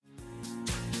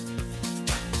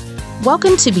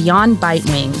Welcome to Beyond Bite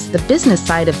Wings, the business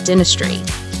side of dentistry,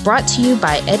 brought to you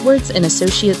by Edwards &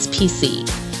 Associates PC.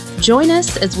 Join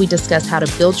us as we discuss how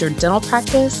to build your dental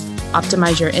practice,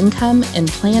 optimize your income, and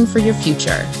plan for your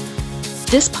future.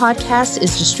 This podcast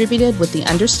is distributed with the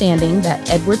understanding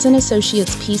that Edwards &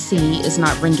 Associates PC is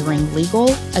not rendering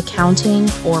legal, accounting,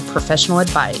 or professional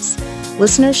advice.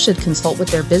 Listeners should consult with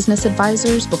their business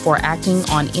advisors before acting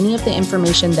on any of the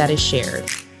information that is shared.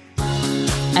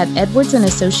 At Edwards &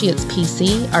 Associates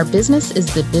PC, our business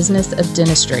is the business of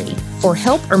dentistry. For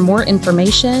help or more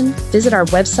information, visit our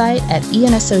website at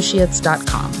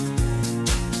enassociates.com.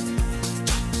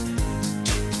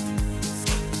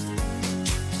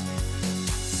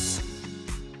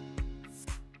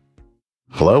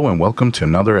 Hello and welcome to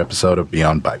another episode of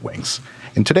Beyond Bite Wings.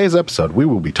 In today's episode, we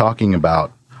will be talking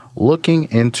about looking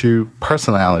into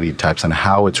personality types and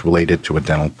how it's related to a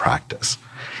dental practice.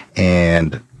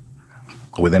 And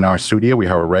within our studio, we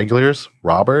have our regulars,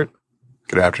 Robert.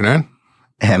 Good afternoon.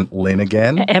 And Lynn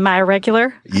again. Am I a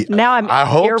regular? Now I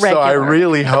hope irregular. so. I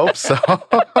really hope so.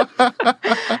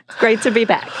 It's great to be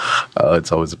back.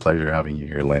 It's always a pleasure having you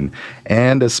here, Lynn.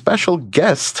 And a special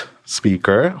guest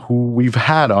speaker who we've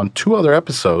had on 2 other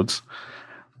episodes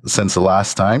since the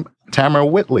last time, Tamara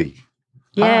Whitley.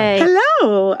 Yay.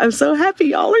 Hello. I'm so happy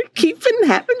y'all are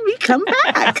having me come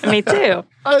back. Me too.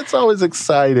 It's always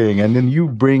exciting. And then you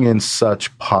bring in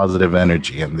such positive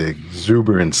energy and the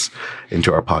exuberance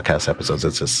into our podcast episodes.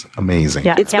 It's just amazing.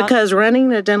 Yeah, it's because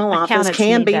running a dental office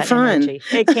can be fun.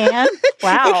 It can?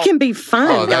 Wow. It can be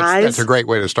fun, guys. That's a great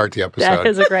way to start the episode. That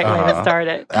is a great way to start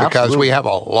it. Because Absolutely. we have a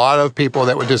lot of people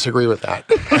that would disagree with that.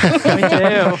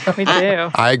 We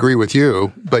do. I agree with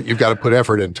you, but you've got to put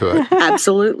effort into it.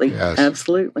 Absolutely. Yes.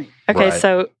 Absolutely. Okay,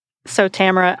 Right. so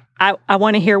Tamara, I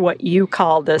want to hear what you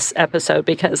call this episode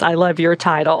because I love your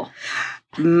title.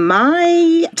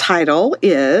 My title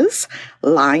is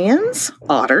Lions,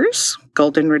 Otters,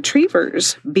 Golden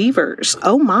Retrievers, Beavers.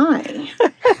 Oh, my.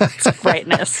 It's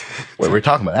greatness. Wait, we're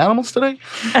talking about animals today?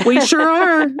 We sure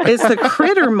are. It's the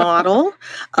critter model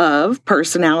of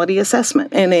personality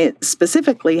assessment, and it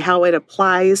specifically how it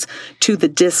applies to the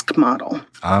DISC model.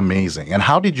 Amazing. And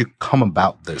how did you come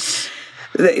about this?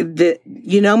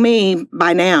 You know me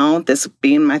by now, this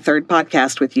being my 3rd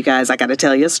podcast with you guys, I got to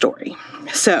tell you a story.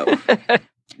 So,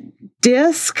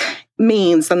 DISC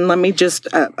means, and let me just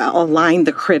align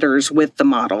the critters with the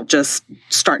model, just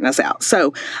starting us out.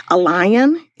 So, a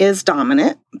lion is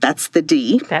dominant. That's the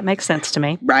D. That makes sense to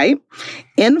me. Right?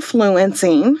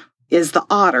 Influencing is the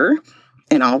otter,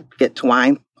 and I'll get to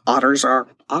why otters are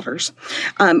otters,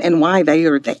 and why they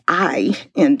are the I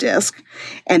in DISC.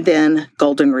 And then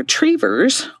golden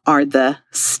retrievers are the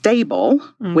stable,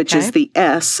 which is the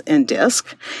S in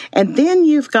DISC. And then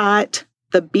you've got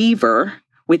the beaver,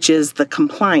 which is the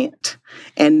compliant.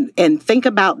 And think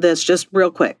about this just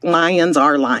real quick. Lions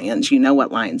are lions. You know what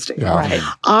lions do. Yeah. Right.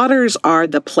 Otters are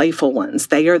the playful ones.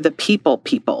 They are the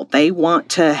people. They want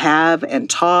to have and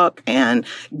talk and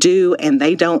do, and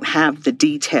they don't have the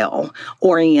detail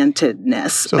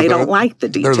orientedness. So they don't like the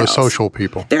details. They're the social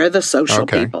people. They're the social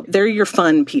people. They're your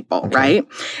fun people, right?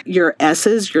 Your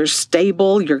S's, your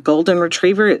stable, your golden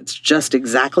retriever, it's just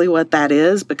exactly what that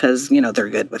is because, they're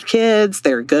good with kids.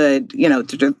 They're good,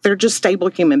 they're just stable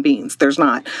human beings. There's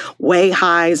not way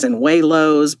highs and way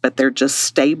lows, but they're just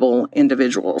stable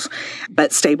individuals.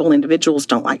 But stable individuals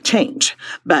don't like change.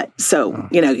 But so,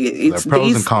 it's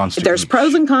pros and cons to there's each.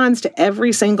 pros and cons to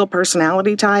every single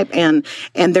personality type. And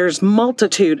there's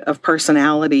multitude of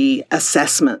personality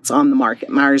assessments on the market.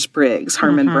 Myers-Briggs,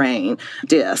 Herman Brain,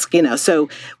 DISC, So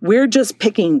we're just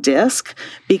picking DISC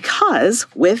because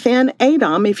within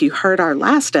ADOM, if you heard our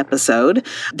last episode,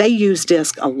 they use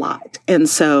DISC a lot. And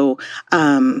so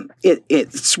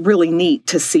it's really neat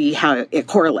to see how it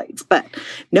correlates. But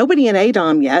nobody in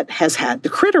ADOM yet has had the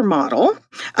critter model.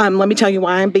 Let me tell you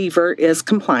why beaver is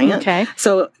compliant. Okay.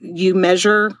 So you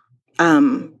measure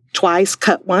twice,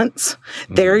 cut once.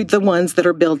 They're the ones that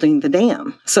are building the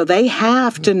dam. So they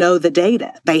have to know the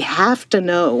data. They have to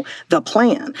know the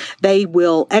plan. They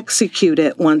will execute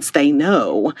it once they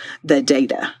know the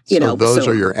data. So those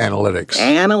are your analytics.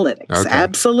 Analytics,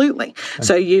 absolutely.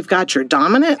 So you've got your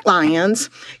dominant lions,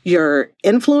 your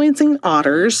influencing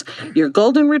otters, your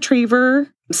golden retriever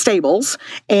stables,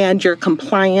 and your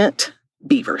compliant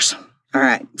beavers. All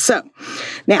right. So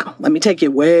now let me take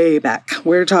you way back.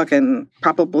 We're talking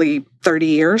probably 30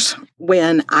 years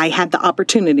when I had the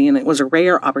opportunity, and it was a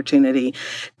rare opportunity,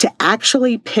 to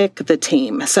actually pick the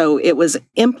team. So it was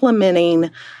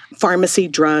implementing pharmacy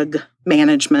drug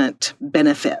management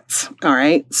benefits. All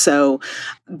right. So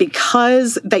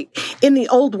because in the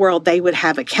old world, they would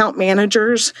have account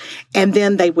managers, and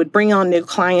then they would bring on new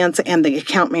clients, and the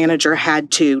account manager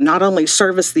had to not only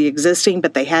service the existing,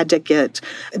 but they had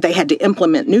to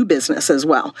implement new business as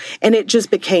well. And it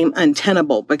just became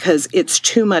untenable because it's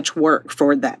too much work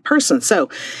for that person. So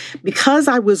because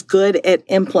I was good at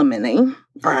implementing,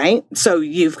 all right, so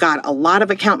you've got a lot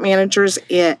of account managers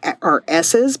are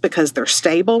S's because they're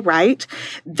stable, right?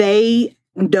 They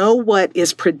know what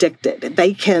is predicted.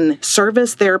 They can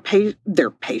service their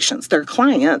patients, their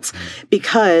clients,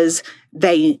 because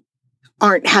they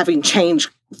aren't having change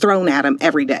thrown at them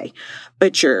every day.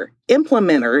 But your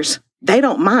implementers, they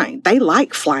don't mind. They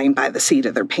like flying by the seat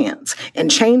of their pants, and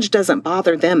change doesn't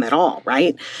bother them at all,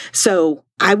 right? So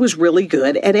I was really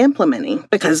good at implementing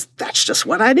because that's just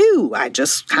what I do. I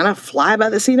just kind of fly by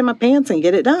the seat of my pants and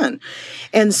get it done.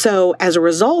 And so as a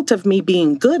result of me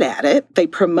being good at it, they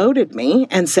promoted me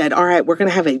and said, all right, we're going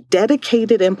to have a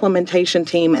dedicated implementation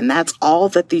team, and that's all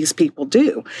that these people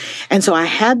do. And so I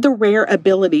had the rare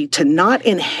ability to not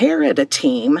inherit a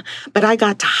team, but I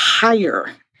got to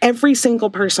hire every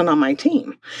single person on my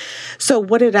team. So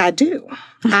what did I do?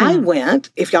 I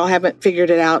went, if y'all haven't figured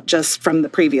it out just from the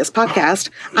previous podcast,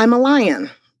 I'm a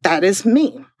lion. That is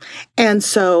me. And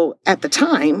so at the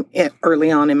time,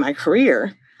 early on in my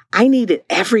career, I needed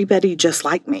everybody just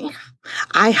like me.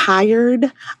 I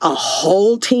hired a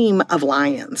whole team of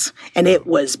lions, and it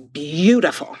was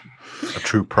beautiful. A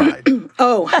true pride.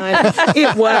 Oh, honey,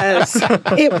 it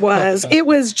was. It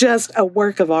was just a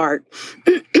work of art.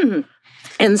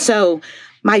 And so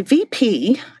my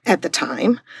VP at the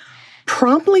time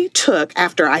promptly took,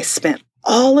 after I spent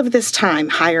all of this time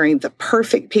hiring the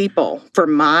perfect people for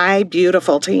my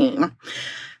beautiful team,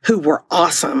 who were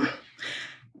awesome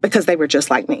because they were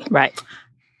just like me. Right.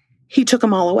 He took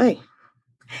them all away.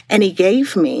 And he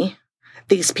gave me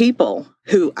these people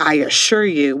who I assure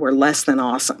you were less than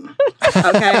awesome.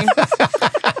 Okay?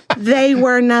 They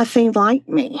were nothing like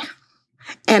me.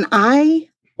 And I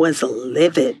was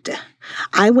livid.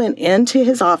 I went into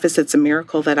his office. It's a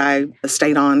miracle that I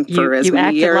stayed on for as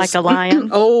many years. You acted like a lion?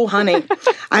 Oh, honey,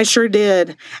 I sure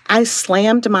did. I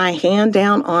slammed my hand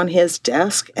down on his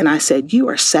desk and I said, you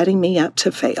are setting me up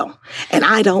to fail. And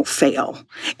I don't fail.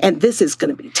 And this is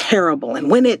going to be terrible. And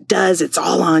when it does, it's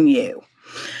all on you.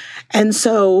 And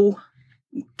so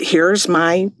here's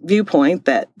my viewpoint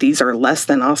that these are less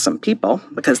than awesome people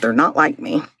because they're not like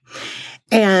me.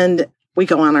 And we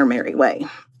go on our merry way.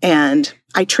 And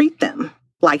I treat them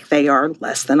like they are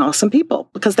less than awesome people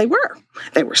because they were.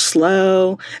 They were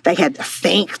slow. They had to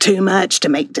think too much to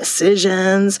make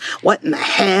decisions. What in the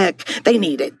heck? They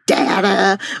needed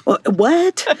data.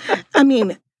 What? I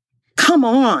mean, come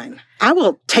on. I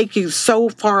will take you so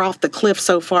far off the cliff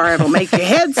so far it'll make your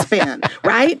head spin,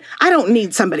 right? I don't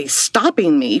need somebody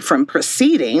stopping me from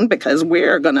proceeding because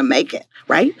we're going to make it,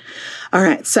 right? All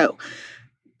right, so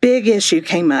big issue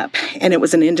came up, and it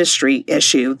was an industry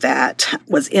issue that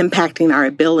was impacting our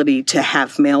ability to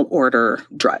have mail order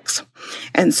drugs.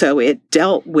 And so it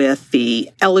dealt with the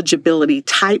eligibility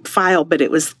type file, but it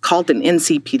was called an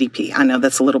NCPDP. I know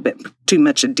that's a little bit too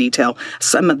much in detail.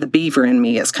 Some of the beaver in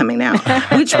me is coming out,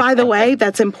 which, by the way,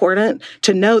 that's important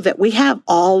to know that we have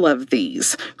all of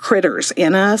these critters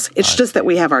in us. It's just that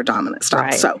we have our dominant style.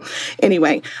 Right. So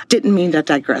anyway, didn't mean to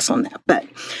digress on that. But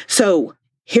so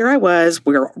here I was,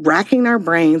 we're racking our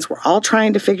brains, we're all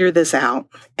trying to figure this out.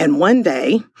 And one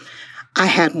day, I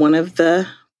had one of the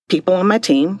people on my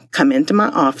team come into my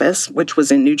office, which was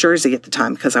in New Jersey at the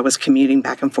time because I was commuting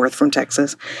back and forth from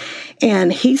Texas.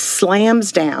 And he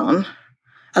slams down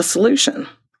a solution.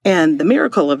 And the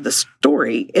miracle of the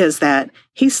story is that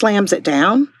he slams it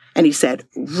down and he said,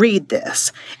 read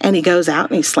this. And he goes out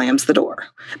and he slams the door.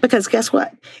 Because guess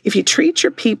what? If you treat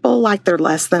your people like they're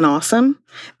less than awesome,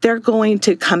 they're going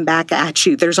to come back at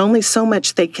you. There's only so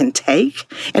much they can take.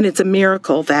 And it's a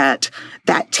miracle that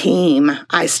that team,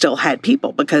 I still had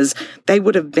people because they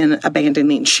would have been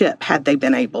abandoning ship had they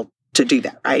been able to do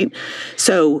that, right?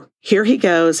 So here he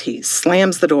goes, he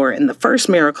slams the door, and the first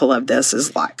miracle of this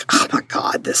is like, oh my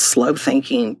God, this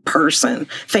slow-thinking person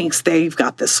thinks they've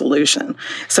got the solution.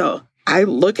 So I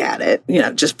look at it,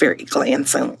 just very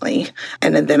glancingly,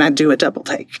 and then I do a double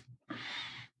take.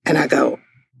 And I go,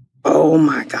 oh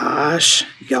my gosh,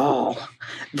 y'all,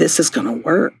 this is going to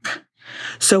work.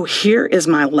 So here is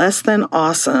my less than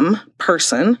awesome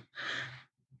person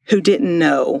who didn't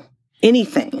know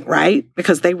anything, right?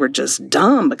 Because they were just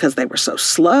dumb because they were so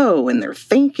slow in their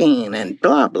thinking and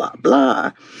blah, blah,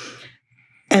 blah.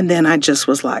 And then I just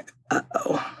was like,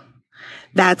 uh-oh.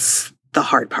 That's the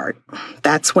hard part.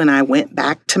 That's when I went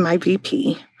back to my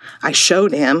VP. I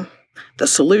showed him. the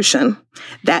solution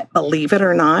that, believe it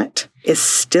or not, is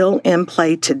still in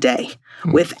play today.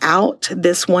 Without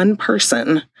this one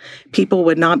person, people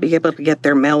would not be able to get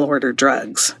their mail order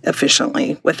drugs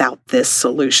efficiently without this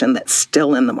solution that's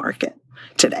still in the market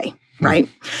today, right?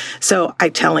 So I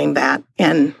tell him that,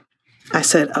 and I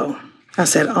said,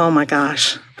 oh my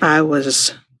gosh, I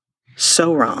was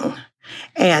so wrong,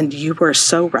 and you were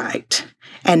so right.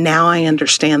 And now I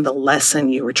understand the lesson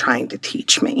you were trying to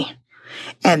teach me.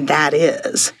 And that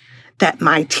is that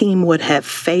my team would have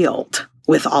failed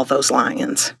with all those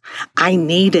lions. I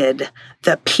needed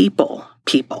the people,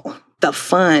 the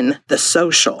fun, the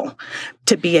social,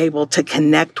 to be able to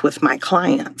connect with my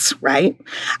clients, right?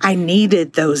 I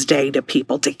needed those data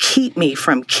people to keep me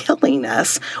from killing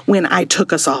us when I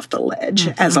took us off the ledge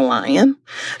as a lion.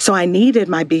 So I needed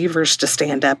my beavers to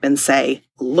stand up and say,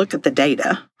 look at the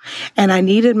data. And I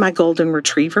needed my golden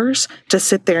retrievers to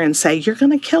sit there and say, you're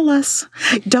going to kill us.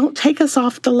 Don't take us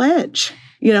off the ledge.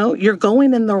 You're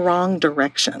going in the wrong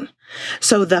direction.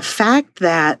 So the fact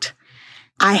that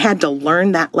I had to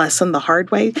learn that lesson the hard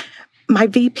way, my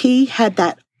VP had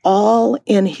that all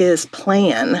in his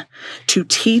plan to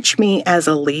teach me as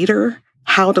a leader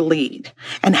how to lead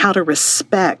and how to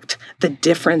respect the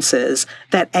differences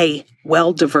that a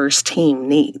well-diverse team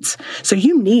needs. So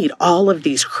you need all of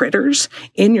these critters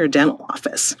in your dental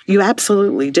office. You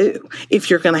absolutely do. If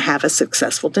you're going to have a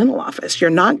successful dental office, you're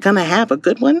not going to have a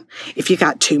good one if you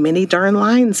got too many darn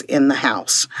lines in the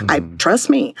house. Trust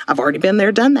me, I've already been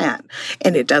there, done that,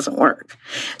 and it doesn't work.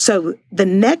 So the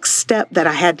next step that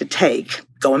I had to take,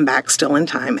 going back still in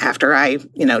time after I,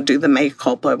 do the mea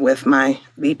culpa with my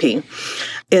VP,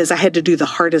 is I had to do the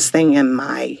hardest thing in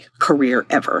my career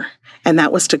ever. And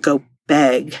that was to go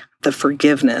beg the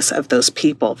forgiveness of those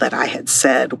people that I had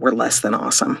said were less than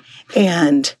awesome.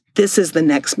 And this is the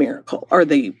next miracle, or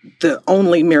the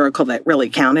only miracle that really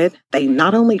counted. They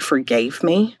not only forgave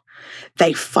me,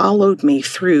 they followed me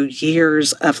through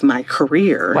years of my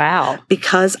career. Wow.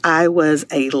 Because I was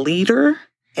a leader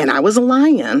and I was a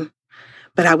lion,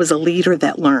 but I was a leader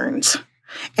that learns,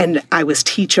 and I was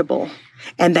teachable,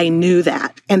 and they knew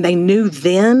that. And they knew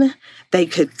then they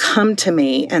could come to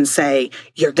me and say,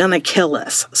 you're going to kill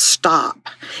us. Stop.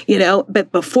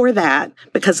 But before that,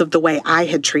 because of the way I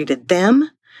had treated them,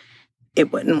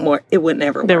 it wouldn't work. It would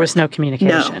never work. There was no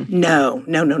communication. No.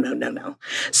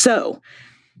 So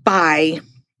by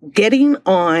getting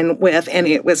on with, and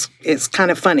it's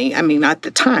kind of funny. I mean, at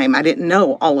the time, I didn't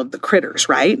know all of the critters,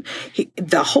 right?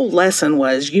 The whole lesson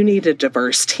was you need a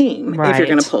diverse team if you're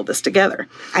going to pull this together.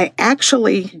 I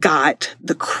actually got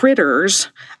the critters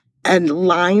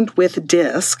aligned with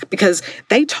DISC because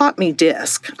they taught me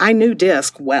DISC. I knew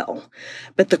DISC well,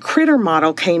 but the critter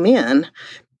model came in.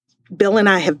 Bill and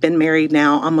I have been married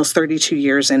now almost 32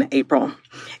 years in April.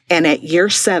 And at year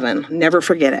 7, never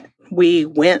forget it, we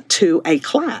went to a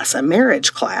class, a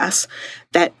marriage class,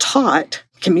 that taught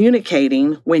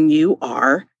communicating when you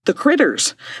are the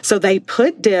critters. So they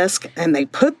put DISC and they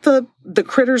put the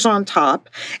critters on top.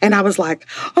 And I was like,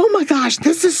 oh my gosh,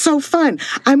 this is so fun.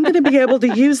 I'm going to be able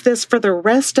to use this for the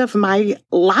rest of my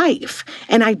life.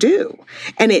 And I do.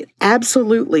 And it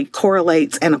absolutely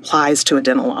correlates and applies to a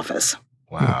dental office.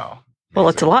 Wow. Well,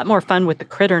 it's a lot more fun with the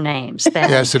critter names than,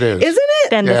 Yes, it is. Isn't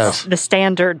it? than the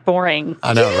standard, boring.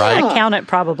 I know, right? Accountant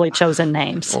probably chosen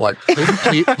names. Like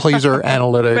pleaser,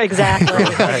 analytic. Exactly.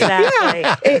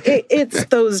 Yeah, it's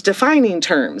those defining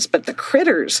terms, but the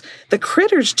critters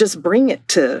just bring it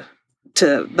to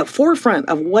the forefront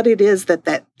of what it is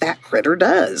that critter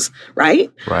does,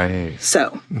 right? Right.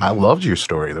 So I loved your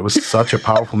story. There was such a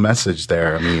powerful message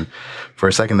there. I mean, for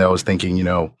a second there, I was thinking,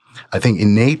 I think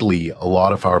innately a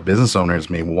lot of our business owners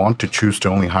may want to choose to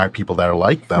only hire people that are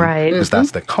like them because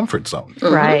that's their comfort zone.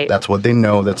 Right. That's what they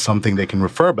know. That's something they can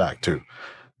refer back to.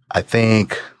 I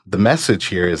think the message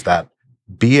here is that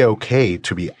be okay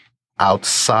to be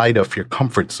outside of your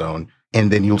comfort zone,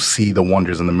 and then you'll see the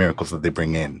wonders and the miracles that they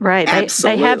bring in. Right.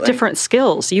 They have different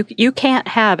skills. You can't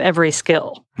have every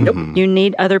skill. Nope. You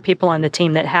need other people on the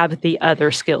team that have the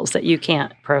other skills that you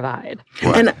can't provide.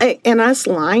 Right. And us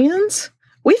lions,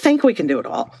 we think we can do it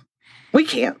all. We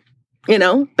can't,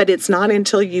 but it's not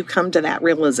until you come to that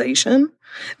realization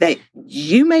that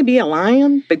you may be a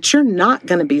lion, but you're not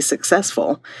going to be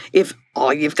successful if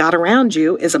all you've got around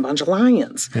you is a bunch of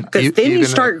lions. Because then you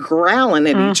start growling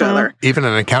at each other. Even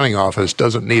an accounting office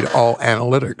doesn't need all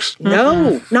analytics.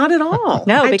 No, not at all.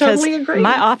 No, I because totally agree.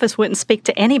 my office wouldn't speak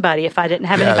to anybody if I didn't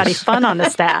have anybody fun on the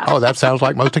staff. Oh, that sounds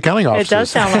like most accounting offices. It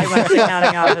does sound like most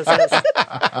accounting offices.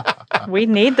 We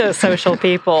need those social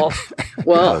people.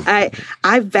 Well,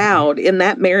 I vowed in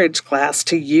that marriage class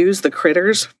to use the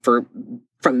critters for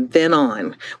from then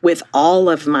on with all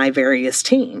of my various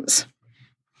teams.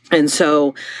 And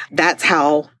so that's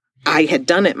how I had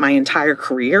done it my entire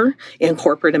career in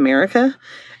corporate America.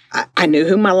 I knew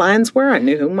who my lions were. I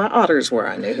knew who my otters were.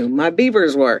 I knew who my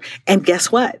beavers were. And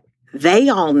guess what? They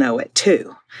all know it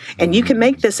too. And you can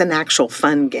make this an actual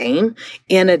fun game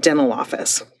in a dental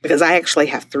office, because I actually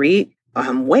have 3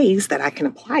 ways that I can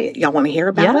apply it. Y'all want to hear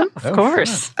about them? Of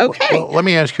course. Sure. Okay. Well, let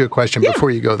me ask you a question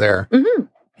before you go there. Mm-hmm.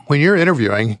 When you're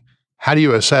interviewing, how do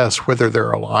you assess whether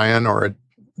they're a lion or a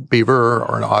beaver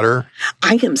or an otter?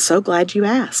 I am so glad you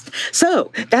asked.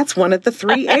 So that's one of the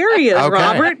 3 areas, Okay,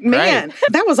 Robert. Man,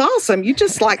 that was awesome. You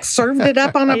just like served it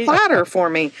up on a platter for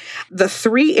me. The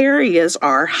 3 areas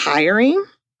are hiring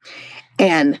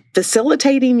and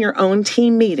facilitating your own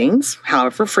team meetings,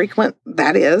 however frequent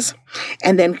that is,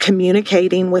 and then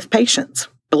communicating with patients.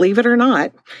 Believe it or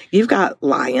not, you've got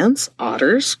lions,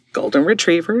 otters, golden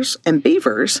retrievers, and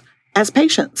beavers as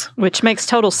patients. Which makes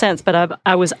total sense, but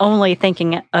I was only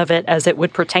thinking of it as it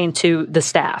would pertain to the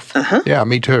staff. Yeah,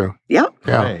 me too. Yep.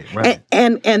 Yeah. Right.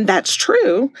 And that's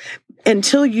true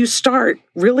until you start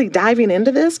really diving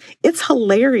into this. It's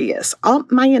hilarious.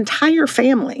 My entire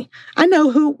family, I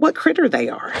know what critter they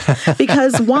are.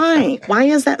 Because why? Why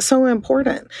is that so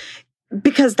important?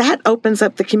 Because that opens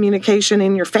up the communication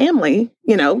in your family,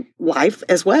 life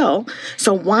as well.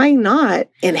 So why not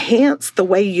enhance the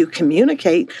way you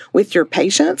communicate with your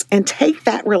patients and take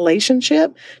that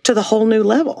relationship to the whole new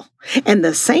level? And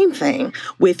the same thing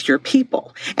with your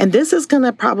people. And this is going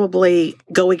to probably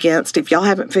go against, if y'all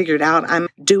haven't figured out, I'm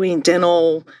doing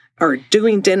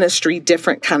dentistry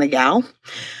different kind of gal.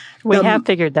 We have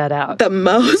figured that out. The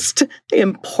most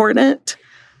important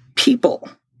people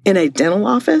in a dental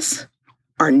office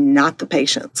are not the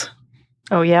patients.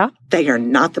 Oh, yeah? They are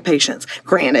not the patients.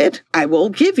 Granted, I will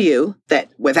give you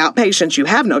that without patients, you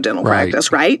have no dental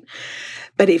practice, right?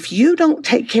 But if you don't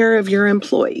take care of your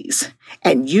employees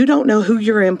and you don't know who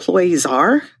your employees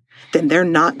are, then they're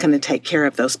not going to take care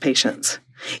of those patients.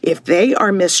 If they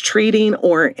are mistreating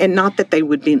and not that they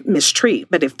would be mistreat,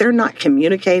 but if they're not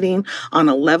communicating on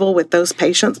a level with those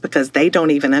patients because they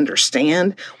don't even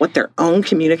understand what their own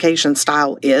communication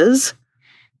style is,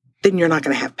 then you're not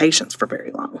going to have patients for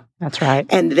very long. That's right.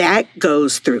 And that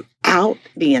goes throughout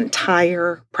the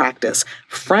entire practice,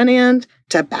 front end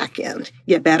to back end.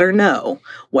 You better know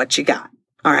what you got.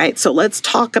 All right. So let's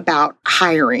talk about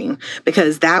hiring,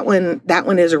 because that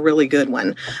one is a really good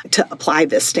one to apply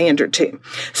this standard to.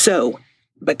 So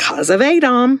because of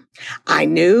ADOM, I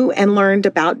knew and learned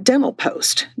about Dental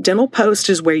Post. Dental Post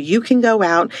is where you can go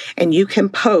out and you can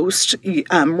post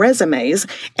resumes,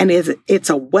 and it's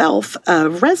a wealth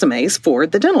of resumes for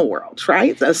the dental world,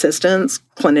 right? Assistants,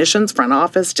 clinicians, front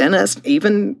office, dentists,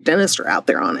 even dentists are out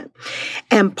there on it.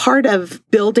 And part of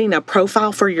building a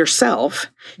profile for yourself,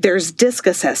 there's DISC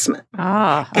assessment.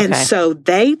 Ah, okay. And so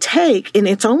they take, and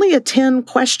it's only a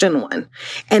 10-question one,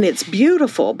 and it's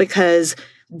beautiful because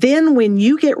then when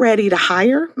you get ready to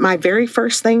hire, my very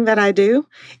first thing that I do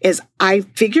is I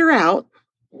figure out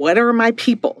what are my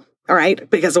people, all right?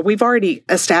 Because we've already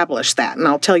established that, and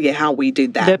I'll tell you how we do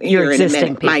that Your here in a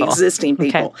existing minute. My people. existing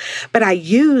people. Okay. But I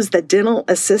use the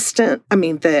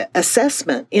the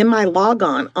assessment in my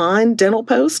logon on Dental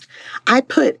Post. I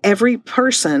put every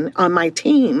person on my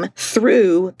team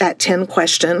through that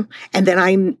 10-question, and then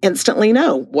I instantly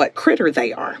know what critter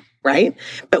they are. Right?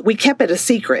 But we kept it a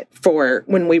secret for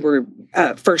when we were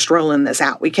first rolling this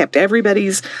out. We kept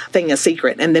everybody's thing a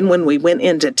secret. And then when we went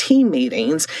into team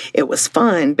meetings, it was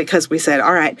fun because we said,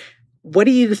 all right, what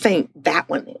do you think that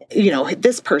one,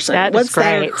 this person, what's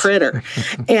their critter?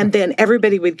 And then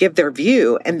everybody would give their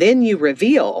view, and then you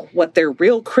reveal what their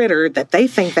real critter that they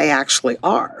think they actually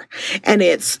are. And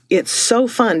it's so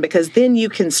fun because then you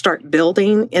can start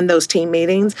building in those team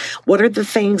meetings. What are the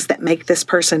things that make this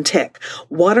person tick?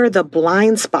 What are the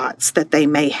blind spots that they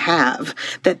may have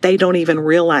that they don't even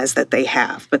realize that they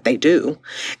have, but they do?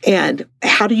 And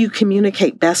how do you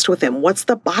communicate best with them? What's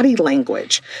the body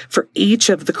language for each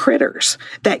of the critters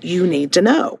that you need to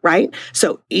know, right?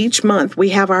 So each month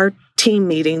we have our team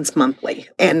meetings monthly.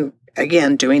 And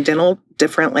again, doing dental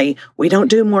differently, we don't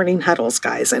do morning huddles,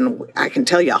 guys. And I can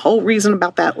tell you a whole reason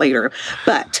about that later.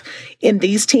 But in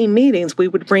these team meetings, we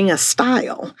would bring a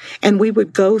style and we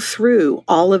would go through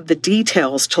all of the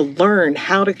details to learn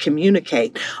how to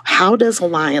communicate. How does a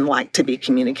lion like to be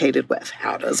communicated with?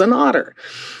 How does an otter?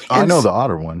 I know the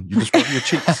otter one. You just rub your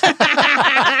cheeks.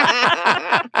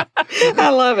 I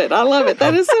love it.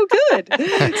 That is so good.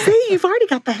 See, you've already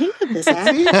got the hang of this,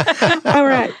 Abby. All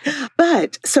right.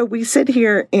 But so we sit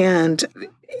here and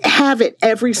have it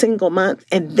every single month.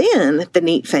 And then the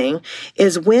neat thing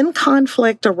is when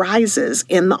conflict arises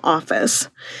in the office,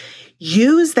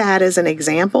 use that as an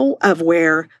example of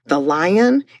where the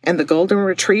lion and the golden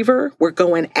retriever were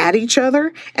going at each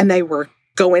other, and they were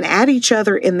going at each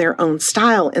other in their own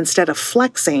style instead of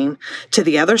flexing to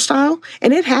the other style.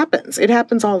 And it happens. It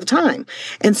happens all the time.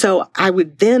 And so I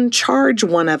would then charge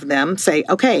one of them, say,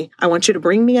 okay, I want you to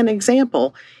bring me an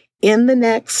example in the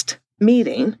next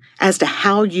meeting as to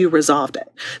how you resolved it.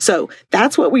 So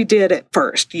that's what we did at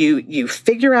first. You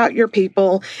figure out your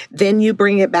people, then you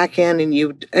bring it back in and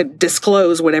you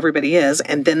disclose what everybody is.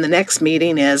 And then the next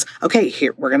meeting is, okay,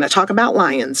 here, we're going to talk about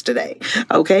lions today.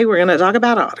 Okay, we're going to talk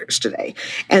about otters today.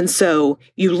 And so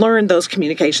you learn those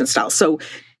communication styles. So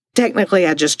technically,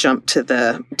 I just jumped to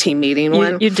the team meeting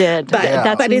one. You did. But,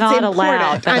 That's but it's not important.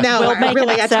 allowed. I know. We'll make an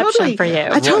exception for you.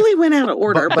 I totally went out of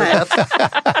order, but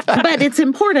it's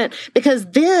important because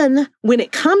then when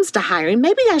it comes to hiring,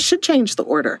 maybe I should change the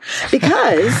order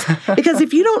because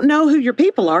if you don't know who your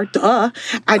people are,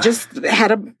 I just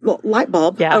had a light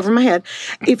bulb over my head.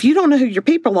 If you don't know who your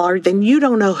people are, then you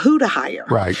don't know who to hire.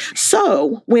 Right.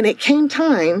 So when it came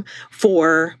time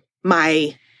for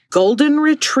my golden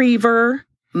retriever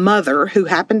mother, who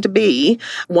happened to be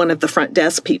one of the front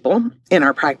desk people in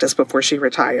our practice before she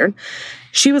retired,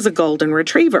 she was a golden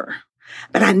retriever.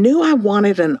 But I knew I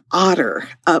wanted an otter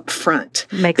up front.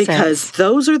 Makes because sense.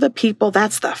 Those are the people,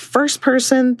 that's the first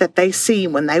person that they see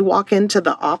when they walk into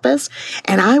the office.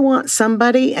 And I want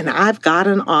somebody, and I've got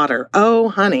an otter. Oh,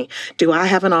 honey, do I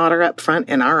have an otter up front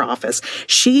in our office?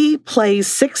 She plays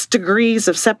 6 degrees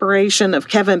of separation of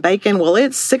Kevin Bacon. Well,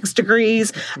 it's 6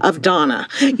 degrees of Donna,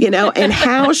 and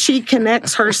how she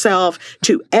connects herself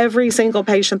to every single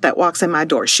patient that walks in my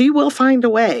door. She will find a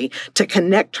way to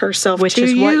connect herself Which to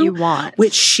is you. what you want.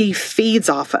 Which she feeds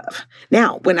off of.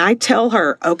 Now, when I tell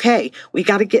her, okay, we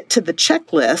got to get to the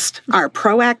checklist, our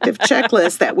proactive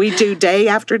checklist that we do day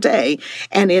after day,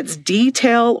 and it's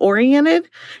detail oriented,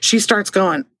 she starts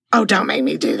going, oh, don't make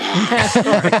me do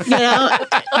that.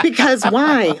 Because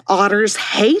why? Otters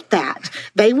hate that.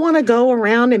 They want to go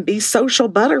around and be social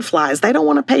butterflies. They don't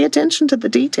want to pay attention to the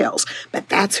details, but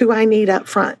that's who I need up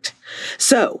front.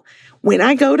 So when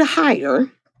I go to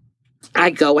hire, I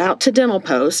go out to Dental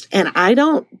Post and I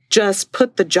don't just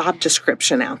put the job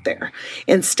description out there.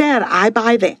 Instead, I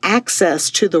buy the access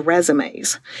to the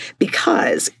resumes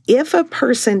because if a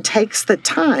person takes the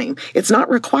time, it's not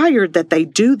required that they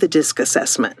do the DISC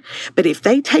assessment, but if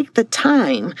they take the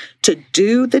time to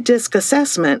do the DISC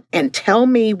assessment and tell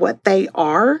me what they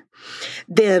are,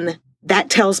 then that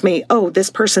tells me, oh, this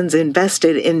person's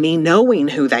invested in me knowing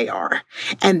who they are.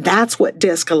 And that's what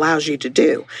DISC allows you to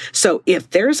do. So if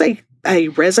there's a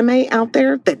resume out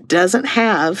there that doesn't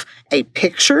have a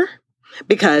picture,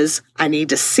 because I need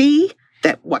to see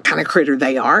that what kind of critter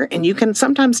they are, and you can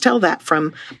sometimes tell that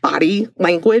from body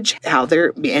language,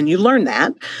 and you learn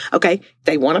that. Okay,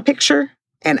 they want a picture,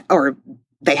 or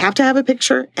they have to have a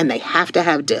picture, and they have to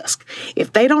have DISC.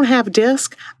 If they don't have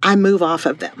DISC, I move off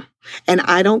of them. And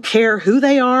I don't care who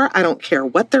they are. I don't care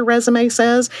what their resume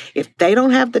says. If they don't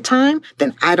have the time,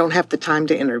 then I don't have the time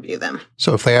to interview them.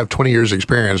 So if they have 20 years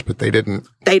experience, but they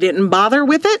didn't bother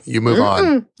with it, you move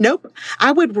on. Nope.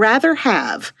 I would rather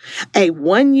have a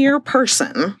 1-year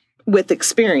person with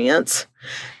experience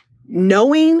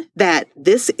knowing that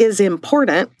this is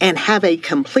important and have a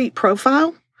complete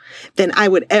profile than I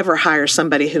would ever hire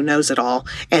somebody who knows it all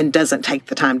and doesn't take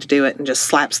the time to do it and just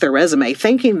slaps their resume,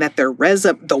 thinking that the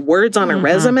words on a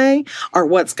resume are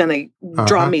what's going to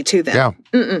draw me to them.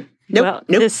 Yeah. Nope.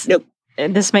 Nope.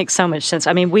 This makes so much sense.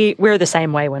 I mean, we're the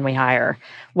same way when we hire.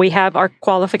 We have our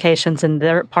qualifications,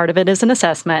 and part of it is an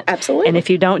assessment. Absolutely. And if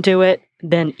you don't do it,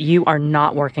 then you are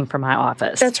not working for my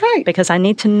office. That's right. Because I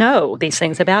need to know these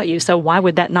things about you. So why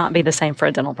would that not be the same for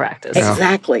a dental practice?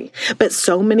 Exactly. But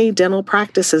so many dental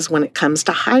practices, when it comes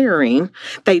to hiring,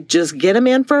 they just get them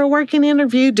in for a working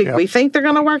interview. Do we think they're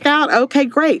going to work out? Okay,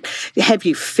 great. Have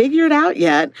you figured out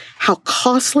yet how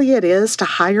costly it is to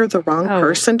hire the wrong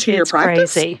person to your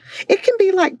practice? Crazy. It can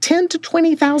be like $10,000 to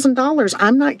 $20,000.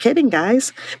 I'm not kidding,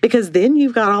 guys. Because then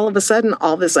you've got all of a sudden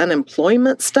all this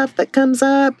unemployment stuff that comes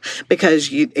up because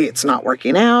it's not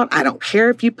working out. I don't care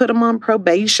if you put them on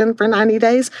probation for 90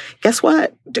 days. Guess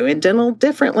what? Doing dental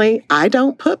differently, I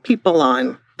don't put people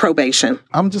on probation.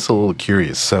 I'm just a little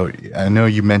curious. So I know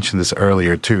you mentioned this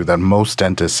earlier too, that most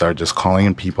dentists are just calling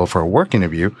in people for a work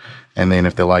interview, and then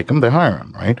if they like them, they hire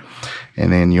them, right?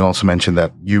 And then you also mentioned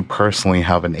that you personally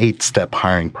have an 8-step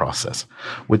hiring process,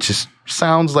 which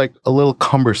sounds like a little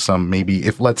cumbersome. Maybe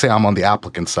if, let's say I'm on the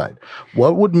applicant side,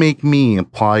 what would make me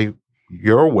apply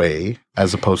your way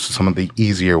as opposed to some of the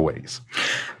easier ways?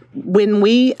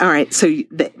 All right, so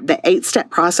the 8-step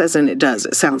process, and it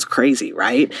sounds crazy,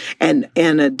 right? And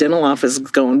a dental office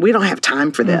is going, we don't have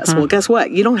time for this. Well, guess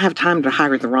what? You don't have time to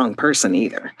hire the wrong person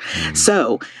either.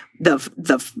 So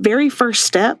the very first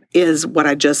step is what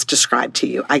I just described to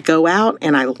you. I go out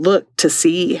and I look to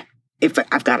see if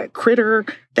I've got a critter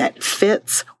that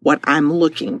fits what I'm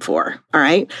looking for, all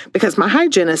right? Because my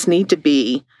hygienists need to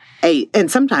be and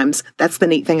sometimes that's the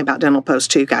neat thing about Dental Post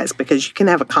too, guys, because you can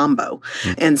have a combo.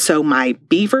 And so my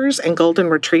beavers and golden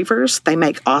retrievers, they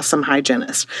make awesome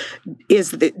hygienists.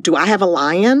 Do I have a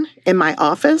lion in my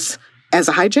office as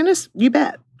a hygienist? You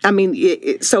bet. I mean,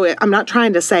 I'm not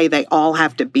trying to say they all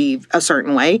have to be a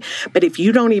certain way, but if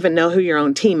you don't even know who your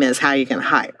own team is, how are you going to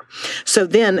hire? So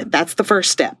then that's the first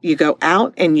step. You go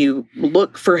out and you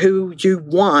look for who you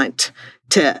want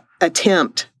to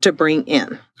attempt to bring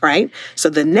in, right? So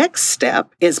the next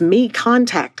step is me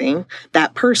contacting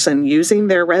that person using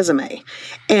their resume.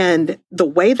 And the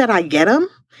way that I get them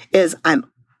is I'm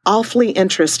awfully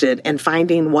interested in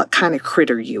finding what kind of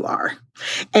critter you are.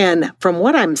 And from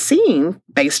what I'm seeing,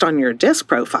 based on your DISC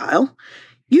profile,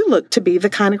 you look to be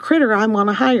the kind of critter I want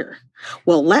to hire.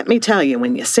 Well, let me tell you,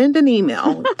 when you send an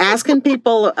email asking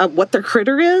people what their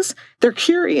critter is, they're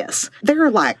curious.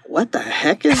 They're like, what the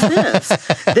heck is this?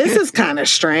 This is kind of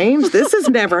strange. This has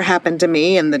never happened to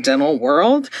me in the dental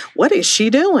world. What is she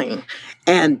doing?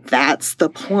 And that's the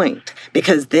point,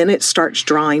 because then it starts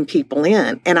drawing people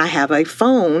in. And I have a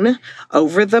phone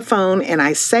over the phone, and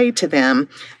I say to them,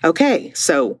 okay,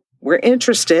 so we're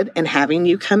interested in having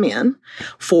you come in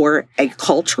for a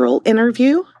cultural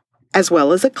interview as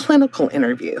well as a clinical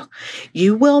interview.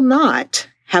 You will not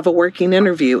have a working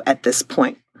interview at this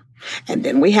point. And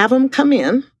then we have them come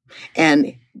in,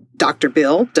 and Dr.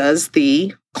 Bill does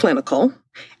the clinical,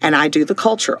 and I do the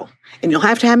cultural. And you'll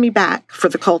have to have me back for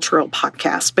the cultural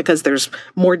podcast because there's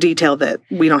more detail that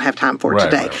we don't have time for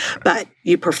today. Right. But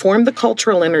you perform the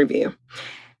cultural interview.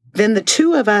 Then the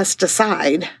two of us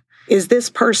decide, is this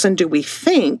person, do we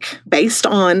think, based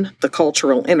on the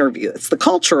cultural interview? It's the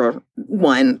cultural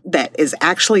one that is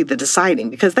actually the deciding,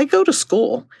 because they go to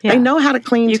school. Yeah. They know how to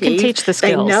clean teeth. You can teach the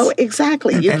skills. They know,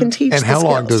 exactly. You can teach the skills. And how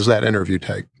long does that interview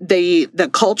take? The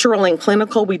cultural and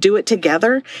clinical, we do it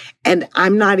together. And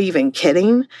I'm not even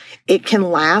kidding. It can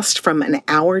last from an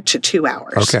hour to 2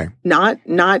 hours. Okay.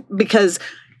 Not because...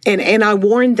 And I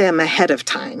warned them ahead of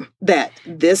time that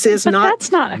this is but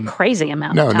that's not a crazy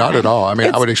amount of time. No, not at all. I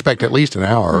mean, I would expect at least an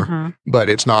hour, but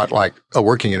it's not like a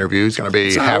working interview is going to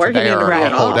be half a day or a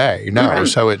whole day. No,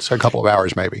 so it's a couple of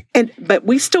hours maybe. But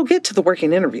we still get to the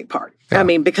working interview part. Yeah. I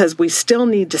mean, because we still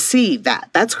need to see that.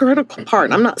 That's a critical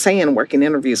part. I'm not saying a working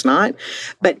interview is not,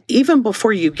 but even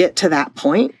before you get to that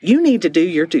point, you need to do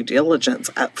your due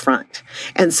diligence up front.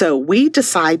 And so we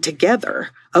decide together,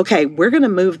 okay, we're going to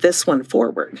move this one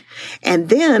forward. And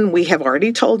then we have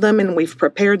already told them, and we've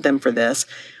prepared them for this.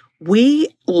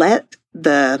 We let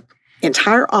the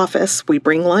entire office, we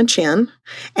bring lunch in,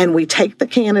 and we take the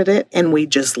candidate and we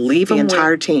just leave the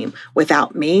entire team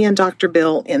without me and Dr.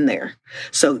 Bill in there.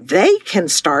 So they can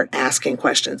start asking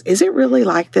questions. Is it really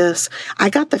like this?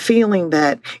 I got the feeling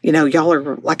that, y'all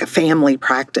are like a family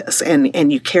practice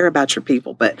and you care about your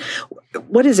people, but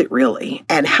what is it really?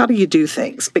 And how do you do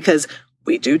things? Because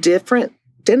we do different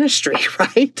dentistry,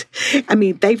 right? I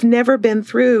mean, they've never been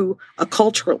through a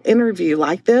cultural interview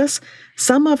like this.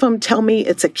 Some of them tell me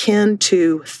it's akin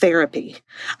to therapy.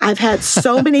 I've had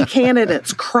so many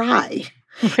candidates cry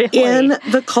in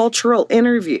the cultural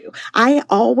interview. I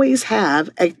always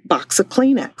have a box of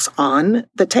Kleenex on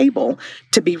the table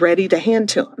to be ready to hand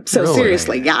to them. So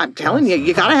seriously, yeah, I'm telling you,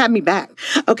 you got to have me back.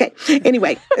 Okay.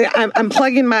 Anyway, I'm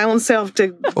plugging my own self to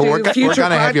do we're future we're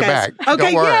gonna have you back.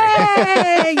 Okay, Don't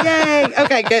worry. Yay.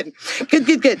 Okay,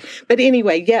 good. But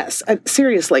anyway, yes,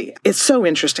 seriously, it's so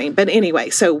interesting. But anyway,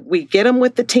 so we get them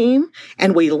with the team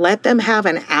and we let them have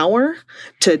an hour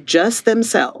to just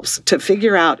themselves to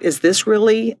figure out, is this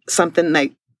really something that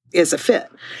is a fit?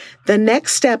 The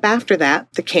next step after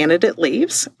that, the candidate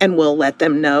leaves and we'll let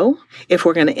them know if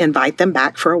we're going to invite them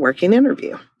back for a working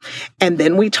interview. And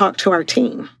then we talk to our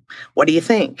team. What do you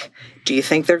think? Do you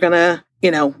think they're going to,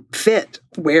 fit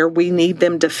where we need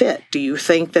them to fit? Do you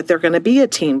think that they're going to be a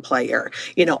team player?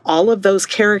 All of those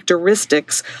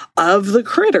characteristics of the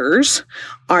critters,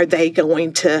 are they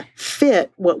going to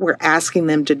fit what we're asking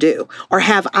them to do? Or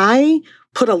have I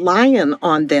put a lion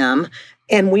on them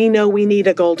and we know we need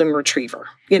a golden retriever,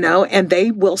 and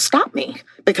they will stop me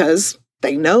because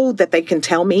They know that they can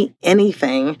tell me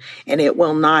anything and it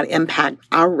will not impact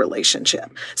our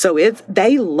relationship. So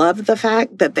they love the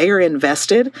fact that they are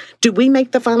invested. Do we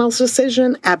make the final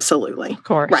decision? Absolutely. Of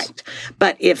course. Right.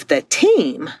 But if the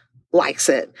team likes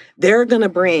it, they're going to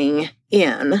bring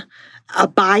in a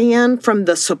buy-in from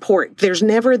the support. There's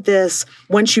never this,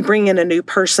 once you bring in a new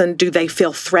person, do they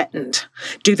feel threatened?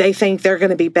 Do they think they're going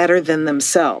to be better than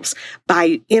themselves?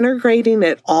 By integrating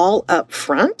it all up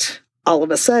front, all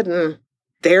of a sudden,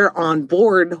 they're on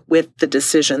board with the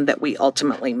decision that we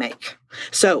ultimately make.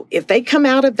 So if they come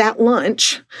out of that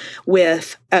lunch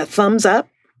with a thumbs up,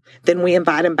 then we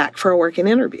invite them back for a working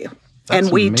interview. That's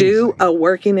and we amazing. do a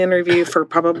working interview for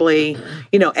probably,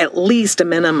 at least a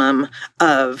minimum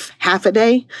of half a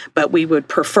day, but we would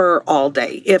prefer all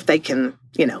day if they can,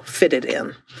 fit it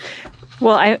in.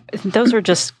 Well,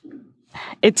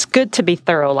 it's good to be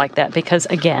thorough like that because,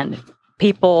 again,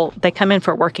 people, they come in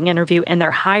for a working interview and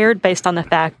they're hired based on the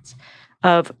fact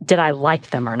of, did I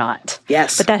like them or not?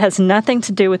 Yes. But that has nothing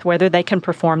to do with whether they can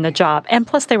perform the job. And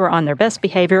plus, they were on their best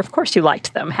behavior. Of course, you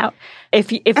liked them.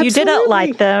 If you didn't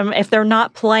like them, if they're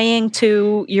not playing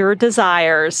to your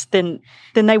desires, then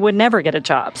they would never get a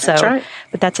job. So, that's right.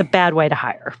 But that's a bad way to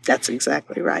hire. That's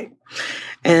exactly right.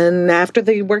 And after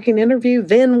the working interview,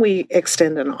 then we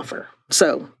extend an offer.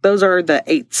 So those are the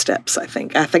 8 steps, I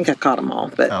think. I think I caught them all.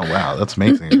 But oh, wow. That's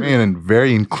amazing. A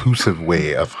very inclusive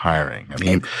way of hiring. I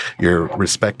mean, you're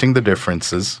respecting the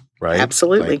differences, right?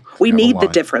 Absolutely. We need the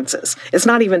differences. It's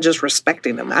not even just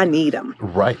respecting them. I need them.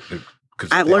 Right.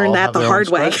 I learned that the hard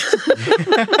way.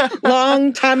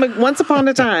 Long time, once upon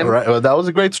a time. Right. Well, that was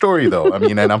a great story, though. I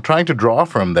mean, and I'm trying to draw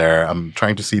from there. I'm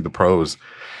trying to see the pros.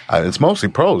 It's mostly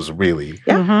pros, really.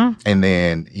 Yeah. Mm-hmm. And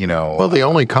then, Well, the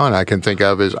only con I can think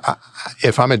of is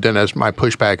if I'm a dentist, my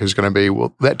pushback is going to be,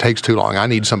 well, that takes too long. I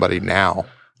need somebody now.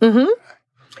 Mm-hmm.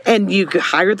 And you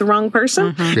hired the wrong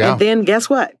person. Mm-hmm. Yeah. And then guess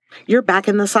what? You're back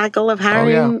in the cycle of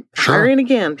hiring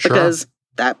again because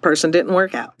that person didn't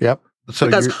work out. Yep. so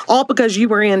Because you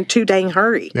were in too dang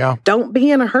hurry. Yeah. Don't be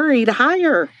in a hurry to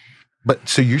hire. But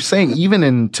so you're saying even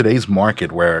in today's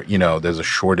market where, there's a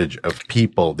shortage of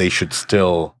people, they should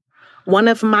still... One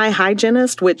of my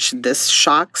hygienists, which this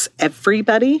shocks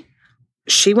everybody,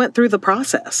 she went through the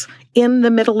process in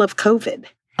the middle of COVID.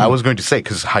 I was going to say,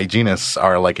 because hygienists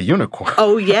are like a unicorn.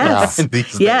 Oh, yes.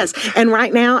 Yes. And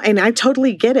right now, and I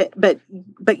totally get it, but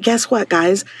guess what,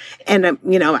 guys? And,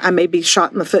 I may be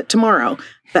shot in the foot tomorrow,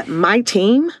 but my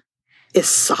team is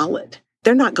solid.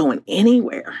 They're not going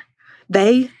anywhere.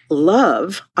 They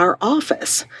love our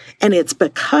office, and it's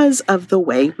because of the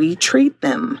way we treat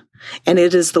them. And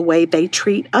it is the way they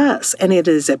treat us. And it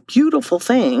is a beautiful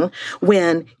thing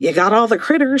when you got all the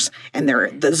critters and they're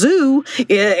at the zoo,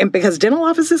 and because dental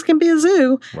offices can be a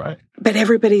zoo, right? But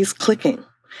everybody's clicking.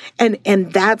 And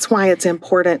that's why it's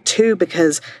important too,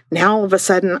 because now all of a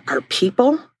sudden our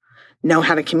people know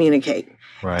how to communicate.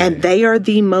 Right. And they are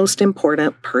the most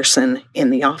important person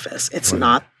in the office. It's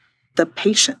not the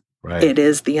patient. Right. It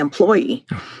is the employee.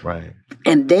 Right.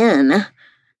 And then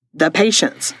the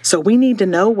patients. So we need to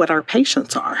know what our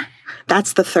patients are.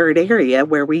 That's the third area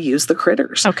where we use the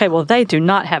critters. Okay, well, they do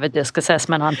not have a disc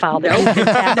assessment on file that you can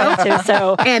tap into.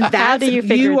 So and how do you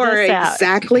figure you are this out?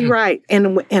 Exactly right.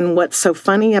 And what's so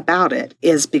funny about it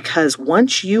is because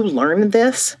once you learn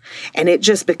this and it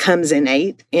just becomes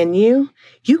innate in you,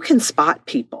 you can spot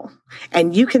people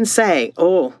and you can say,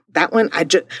 oh, that one,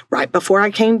 right before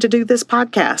I came to do this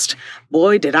podcast,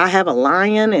 boy, did I have a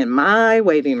lion in my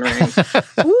waiting room.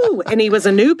 Ooh, and he was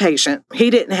a new patient. He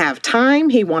didn't have time.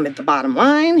 He wanted the bottom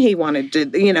line. He wanted to,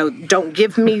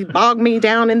 don't bog me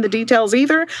down in the details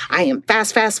either. I am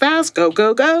fast, go,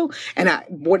 go, go. And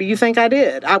what do you think I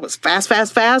did? I was fast,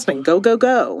 and go, go,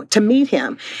 go to meet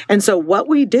him. And so what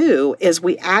we do is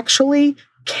we actually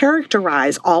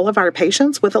characterize all of our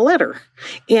patients with a letter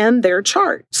in their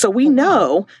chart. So we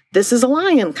know this is a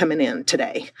lion coming in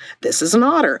today. This is an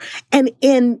otter. And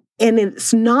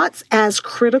it's not as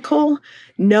critical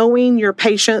knowing your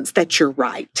patients that you're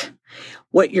right.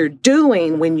 What you're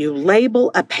doing when you label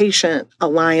a patient a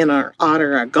lion or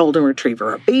otter, a golden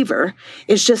retriever, or a beaver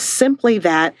is just simply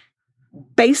that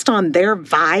based on their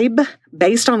vibe,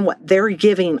 based on what they're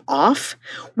giving off,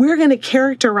 we're going to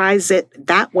characterize it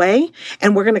that way,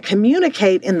 and we're going to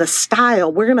communicate in the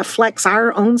style. We're going to flex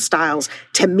our own styles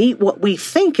to meet what we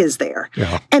think is there.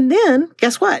 Yeah. And then,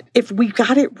 guess what? If we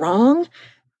got it wrong,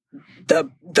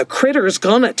 the critter's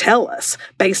gonna tell us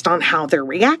based on how they're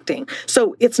reacting.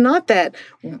 So it's not that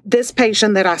this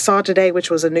patient that I saw today, which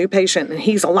was a new patient, and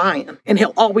he's a lion, and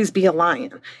he'll always be a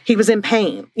lion. He was in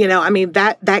pain. I mean,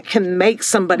 that can make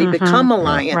somebody become a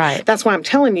lion. Right. That's why I'm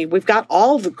telling you, we've got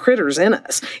all the critters in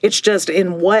us. It's just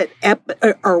in what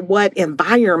what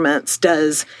environments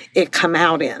does it come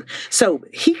out in. So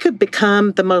he could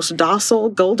become the most docile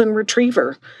golden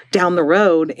retriever down the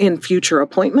road in future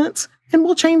appointments, and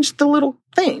we'll change the little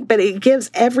thing. But it gives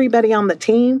everybody on the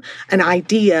team an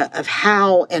idea of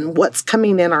how and what's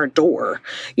coming in our door.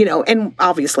 And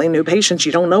obviously new patients,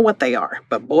 you don't know what they are.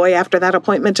 But boy, after that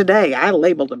appointment today, I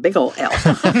labeled a big old L.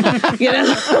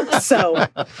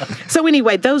 So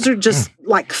anyway, those are just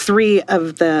like 3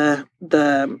 of the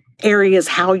areas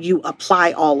how you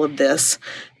apply all of this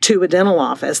to a dental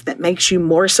office that makes you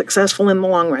more successful in the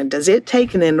long run. Does it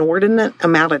take an inordinate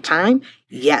amount of time?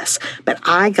 Yes. But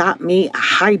I got me a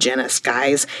hygienist,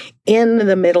 guys, in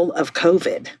the middle of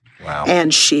COVID. Wow.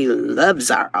 And she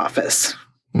loves our office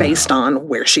based on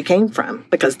where she came from,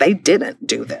 because they didn't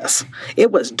do this.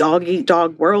 It was dog eat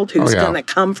dog world. Who's going to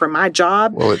come for my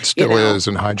job? Well, it still is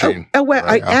in hygiene.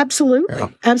 Absolutely. Yeah.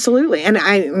 Absolutely.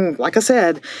 And like I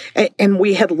said, and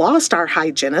we had lost our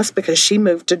hygienist because she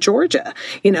moved to Georgia,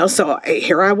 so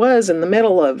here I was in the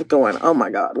middle of going, oh my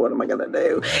God, what am I going to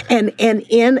do? And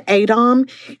in ADOM,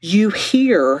 you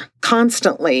hear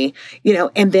constantly,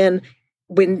 and then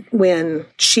when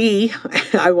she,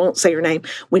 I won't say her name,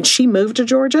 when she moved to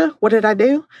Georgia, what did I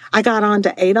do? I got on to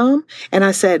ADOM and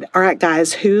I said, all right,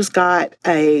 guys, who's got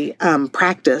a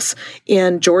practice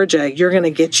in Georgia? You're going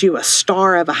to get you a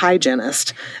star of a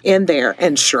hygienist in there.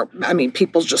 And sure, I mean,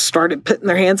 people just started putting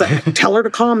their hands up. Tell her to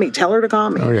call me. Tell her to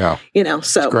call me. Oh, yeah.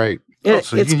 So. It's great.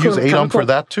 So you can use ADOM for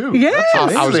that too. Yeah. I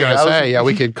was going to say,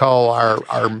 we could call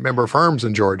our member firms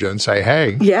in Georgia and say,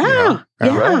 hey. Yeah.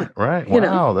 Right.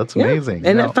 Wow, that's amazing.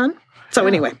 Isn't that fun? So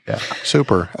anyway. Yeah.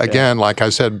 Super. Again, like I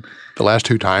said the last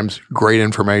 2 times, great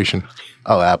information.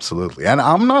 Oh, absolutely. And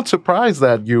I'm not surprised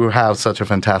that you have such a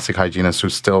fantastic hygienist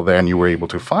who's still there and you were able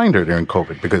to find her during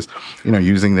COVID because,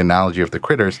 using the analogy of the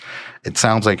critters, it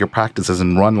sounds like your practice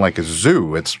isn't run like a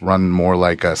zoo. It's run more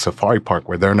like a safari park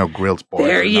where there are no grills.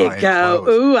 There you go.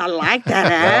 Ooh, I like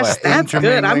that, Ash. That's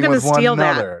good. I'm going to steal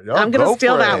that. I'm going to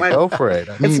steal that one. Go for it.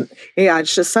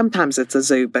 It's just sometimes it's a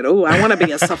zoo, but I want to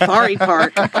be a safari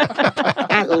park.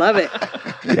 I love it.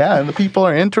 Yeah, and the people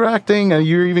are interacting, and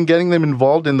you're even getting them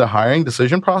involved in the hiring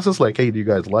decision process. Like, hey, do you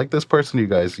guys like this person? Do you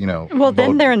guys, Well,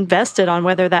 then they're invested on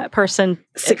whether that person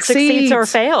succeeds or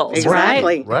fails.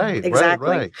 Exactly. Right. Exactly.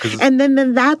 Right. And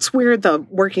then that's where the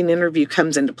working interview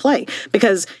comes into play,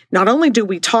 because not only do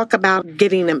we talk about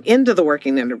getting them into the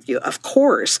working interview, of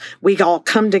course, we all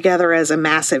come together as a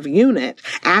massive unit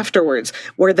afterwards.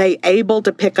 Were they able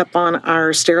to pick up on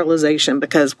our sterilization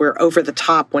because we're over the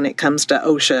top when it comes to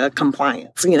OSHA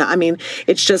compliance?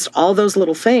 It's just all those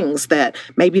little things that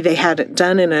maybe they hadn't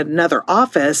done in another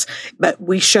office, but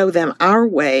we show them our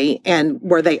way, and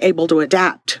were they able to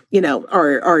adapt,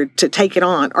 or to take it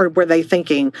on, or were they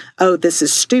thinking, oh, this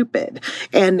is stupid,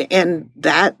 and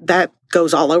that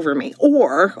goes all over me.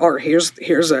 Or here's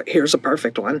a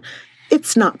perfect one.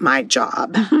 It's not my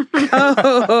job.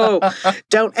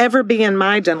 Don't ever be in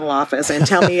my dental office and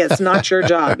tell me it's not your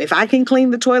job. If I can clean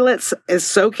the toilets,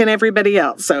 so can everybody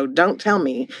else. So don't tell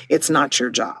me it's not your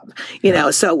job.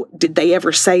 So did they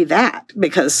ever say that?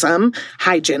 Because some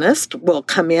hygienists will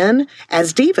come in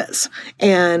as divas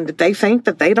and they think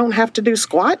that they don't have to do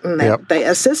squat and that the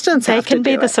assistants have to do it.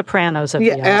 They can be the Sopranos of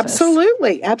the office.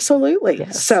 Absolutely.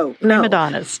 Yes. So no.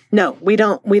 Madonnas. No, we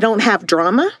don't have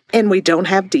drama and we don't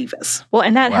have divas. Well,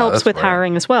 and that helps with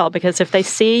hiring as well, because if they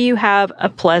see you have a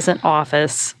pleasant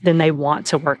office, then they want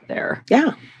to work there.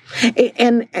 Yeah.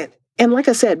 And like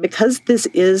I said, because this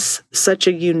is such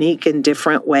a unique and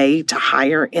different way to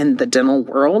hire in the dental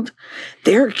world,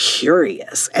 they're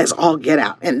curious as all get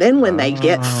out. And then when they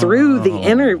get through the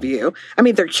interview,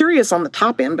 they're curious on the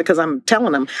top end because I'm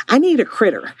telling them, I need a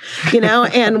critter,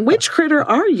 and which critter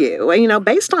are you?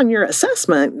 Based on your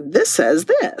assessment, this says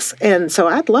this. And so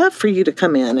I'd love for you to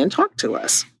come in and talk to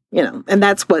us, and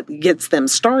that's what gets them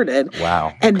started.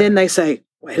 Wow. And then they say,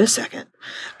 wait a second,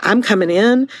 I'm coming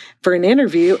in for an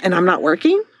interview and I'm not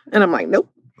working? And I'm like, nope,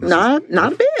 not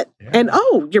a bit. Yeah.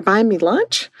 And, you're buying me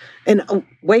lunch? And,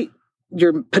 wait,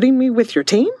 you're putting me with your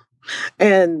team?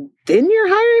 And then you're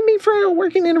hiring me for a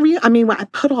working interview? I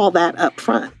put all that up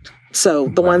front. So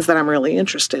the ones that I'm really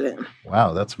interested in.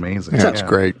 Wow, that's amazing. Yeah, that's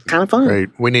great. Kind of fun. Great.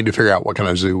 We need to figure out what kind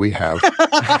of zoo we have.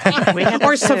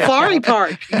 Or safari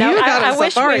park. No, I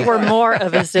wish we were more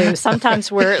of a zoo. Sometimes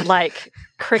we're like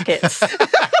crickets. That's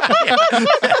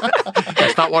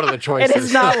not one of the choices. It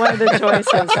is not one of the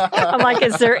choices. I'm like,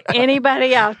 is there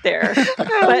anybody out there?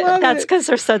 But that's because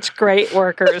they're such great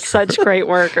workers,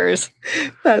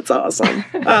 That's awesome.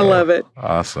 I love it.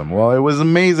 Awesome. Well, it was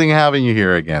amazing having you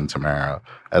here again, Tamara,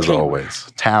 as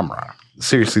always. Tamara.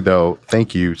 Seriously, though,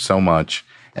 thank you so much.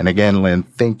 And again, Lynn,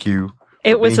 thank you.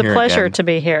 It was a pleasure to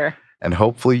be here. And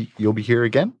hopefully you'll be here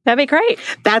again. That'd be great.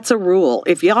 That's a rule.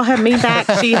 If y'all have me back,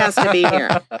 she has to be here.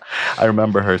 I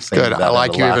remember her saying Good. that. I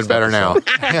like you even better now.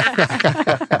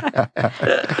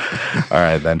 All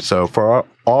right, then. So for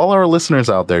all our listeners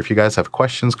out there, if you guys have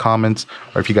questions, comments,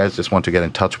 or if you guys just want to get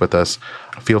in touch with us,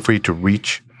 feel free to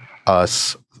reach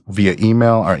us via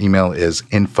email. Our email is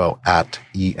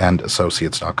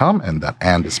info@eandassociates.com, and that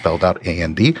 "and" is spelled out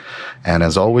A-N-D. And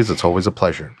as always, it's always a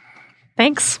pleasure.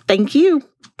 Thanks. Thank you.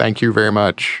 Thank you very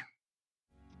much.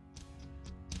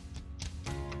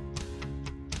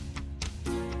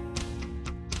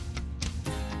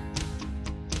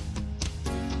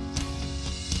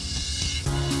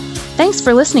 Thanks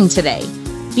for listening today.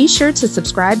 Be sure to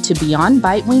subscribe to Beyond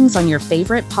Bite Wings on your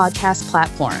favorite podcast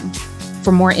platform.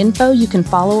 For more info, you can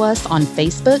follow us on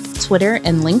Facebook, Twitter,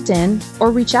 and LinkedIn,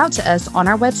 or reach out to us on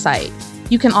our website.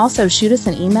 You can also shoot us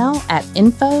an email at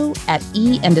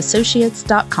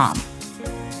info@eandassociates.com.